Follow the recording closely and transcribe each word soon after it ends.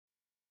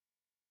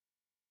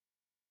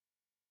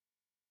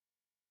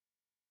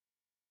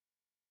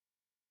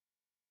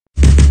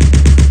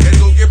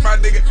my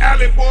nigga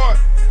Alley boy.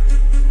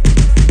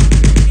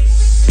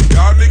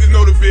 Y'all niggas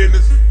know the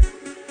business.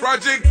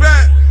 Project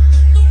Pat.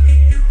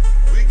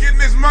 We getting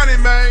this money,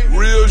 man.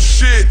 Real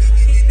shit.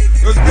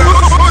 Let's go. I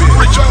don't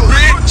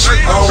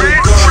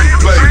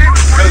gunplay,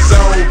 cause I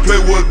don't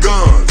play with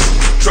guns.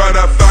 Try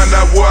to find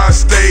out where I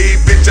stay,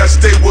 bitch, I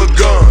stay with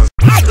guns.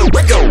 I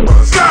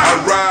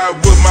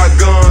ride with my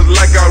guns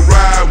like I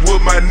ride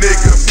with my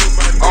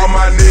niggas. All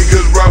my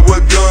niggas ride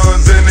with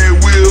guns and they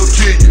will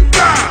kill you.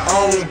 I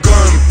don't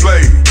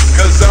gunplay,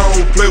 cause I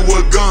don't play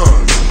with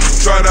guns.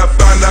 Try to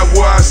find out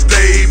where I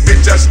stay,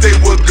 bitch, I stay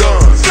with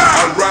guns.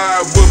 I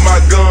ride with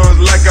my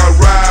guns like I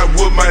ride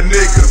with my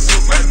niggas.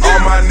 All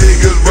my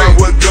niggas ride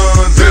with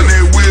guns and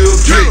they will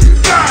kill you.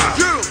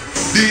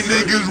 These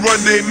niggas run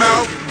their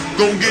mouth,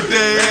 gon' get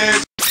their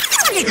ass.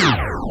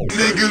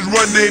 Niggas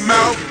run their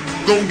mouth,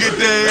 gon' get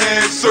their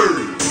ass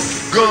served.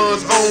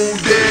 Guns on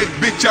deck,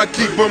 bitch, I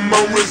keep them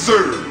on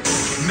reserve.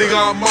 Nigga,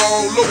 I'm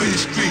all over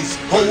these streets,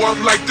 ho,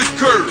 I'm like the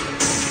curb.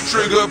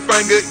 Trigger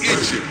finger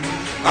itching,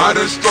 I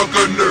done struck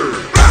a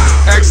nerve.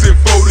 Asking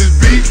for this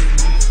beat,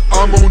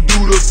 I'm gon'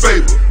 do the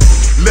favor.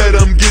 Let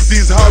him get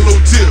these hollow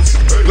tips,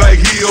 like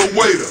he a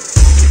waiter.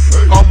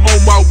 I'm on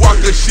my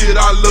walker shit,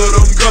 I love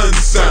them gun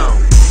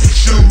sound.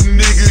 Shooting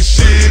niggas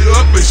shit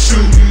up and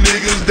shooting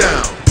niggas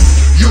down.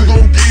 You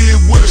gon'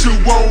 get what you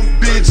want,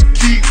 bitch,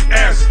 keep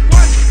asking.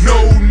 No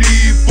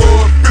need for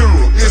a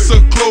funeral, it's a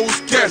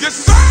closed casket.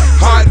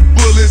 Hot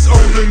bullets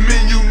on the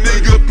menu,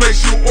 nigga,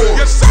 place your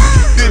order.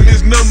 Then this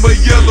number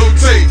yellow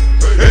tape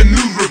and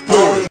news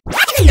report.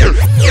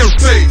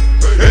 Tape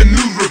and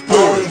news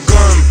report. I don't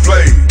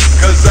gunplay,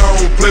 cause I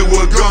don't play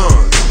with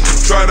guns.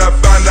 Try to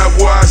find out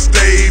where I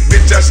stay,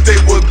 bitch, I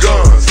stay with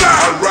guns.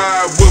 I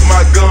ride with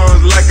my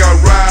guns like I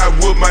ride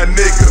with my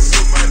niggas.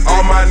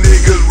 All my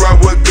niggas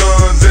ride with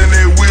guns and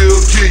they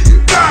will kill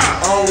you. I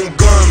don't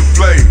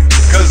gunplay,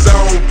 cause I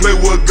don't play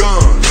with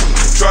guns.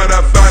 Try to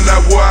find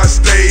out where I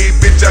stay,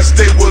 bitch, I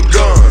stay with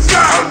guns.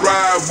 I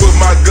ride with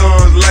my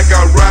guns like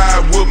I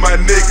ride with my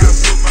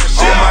niggas.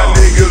 All my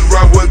niggas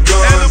ride with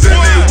guns and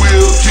they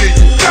will kill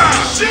you.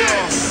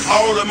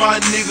 All of my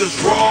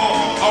niggas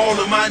raw, all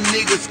of my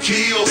niggas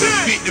kill.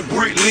 50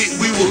 brick lit,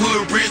 we were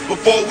hood rich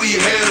before we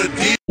had a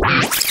deal.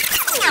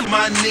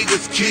 My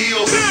niggas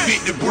kill,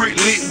 50 brick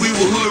lit, we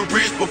were hood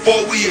rich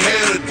before we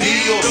had a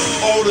deal.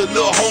 All the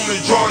little homies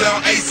draw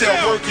down ASAP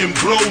working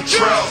blow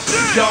traps.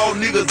 Y'all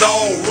niggas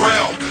all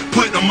rap,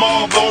 putting them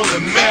all on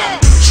the map.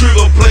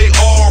 Trigger play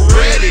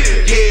already,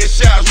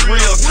 headshots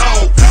real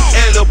talk.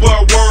 And the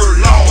boy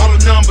word law, all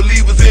the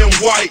non-believers in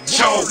white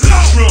chalk.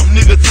 Shrimp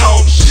nigga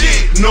talk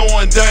shit,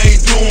 knowing they ain't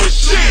doing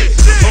shit.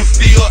 I'm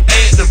still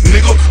active,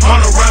 nigga,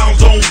 100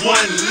 rounds on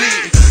one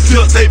lick.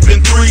 Till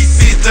taping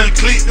 3-6 and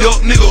clicked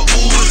up, nigga,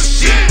 ooh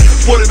shit.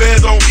 40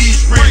 bands on each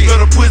street,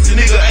 but a pussy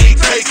nigga ain't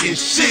taking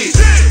shit.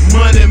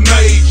 Money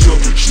major,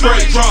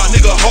 straight drop,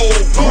 nigga,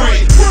 whole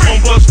brick. I'm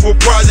bust for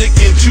Project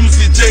and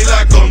Juicy J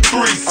like I'm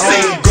 3-6. I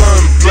don't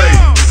gunplay,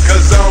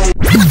 cause I don't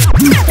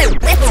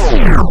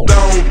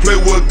play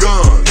with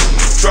guns.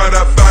 Try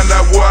to find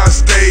out where I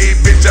stay,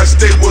 bitch, I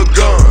stay with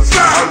guns.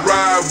 I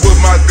ride with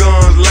my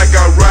guns like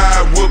I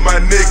ride with my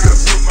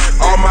niggas.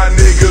 All my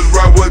niggas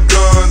ride with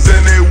guns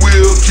and they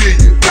will kill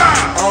you.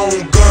 I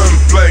don't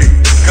gunplay,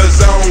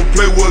 cause I don't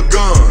play with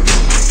guns.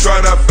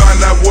 Try to find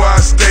out where I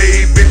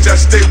stay, bitch, I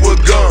stay with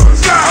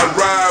guns. I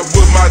ride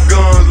with my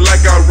guns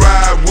like I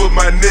ride with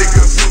my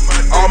niggas.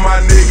 All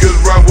my niggas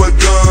ride with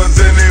guns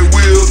and they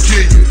will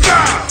kill you.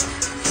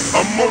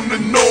 I'm on the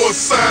north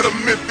side of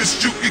Memphis,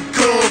 you can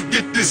come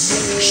get this.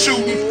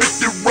 Shooting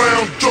 50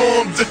 round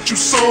drums at you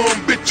some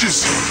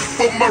bitches.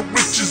 For my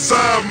riches,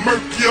 I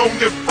murky on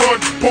that front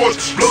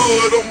porch.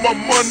 Blood on my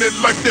money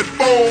like that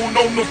phone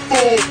on the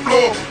 4th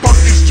floor.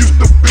 Pockets used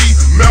to be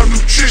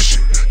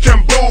malnutrition,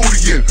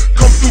 Cambodian.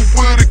 Come through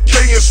with a K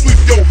and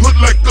sweep your hood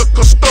like a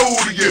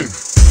custodian.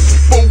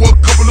 For a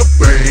couple of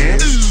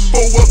bands,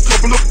 for a